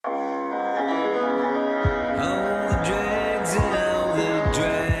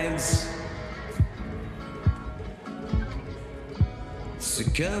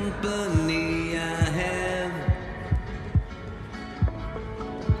company I have.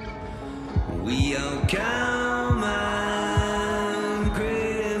 We all common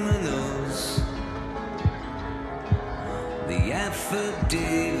criminals. The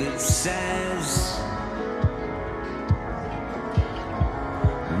affidavit says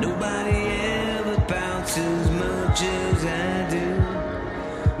nobody ever bounces as much as I do.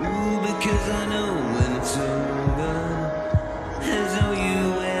 Ooh, because I know when it's over, there's no you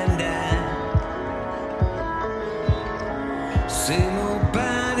and I. Same old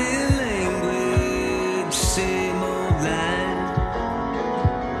body language, same old line.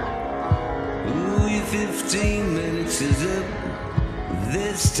 Ooh, your 15 minutes is up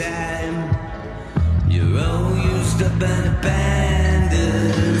this time. You're all used up and a bad.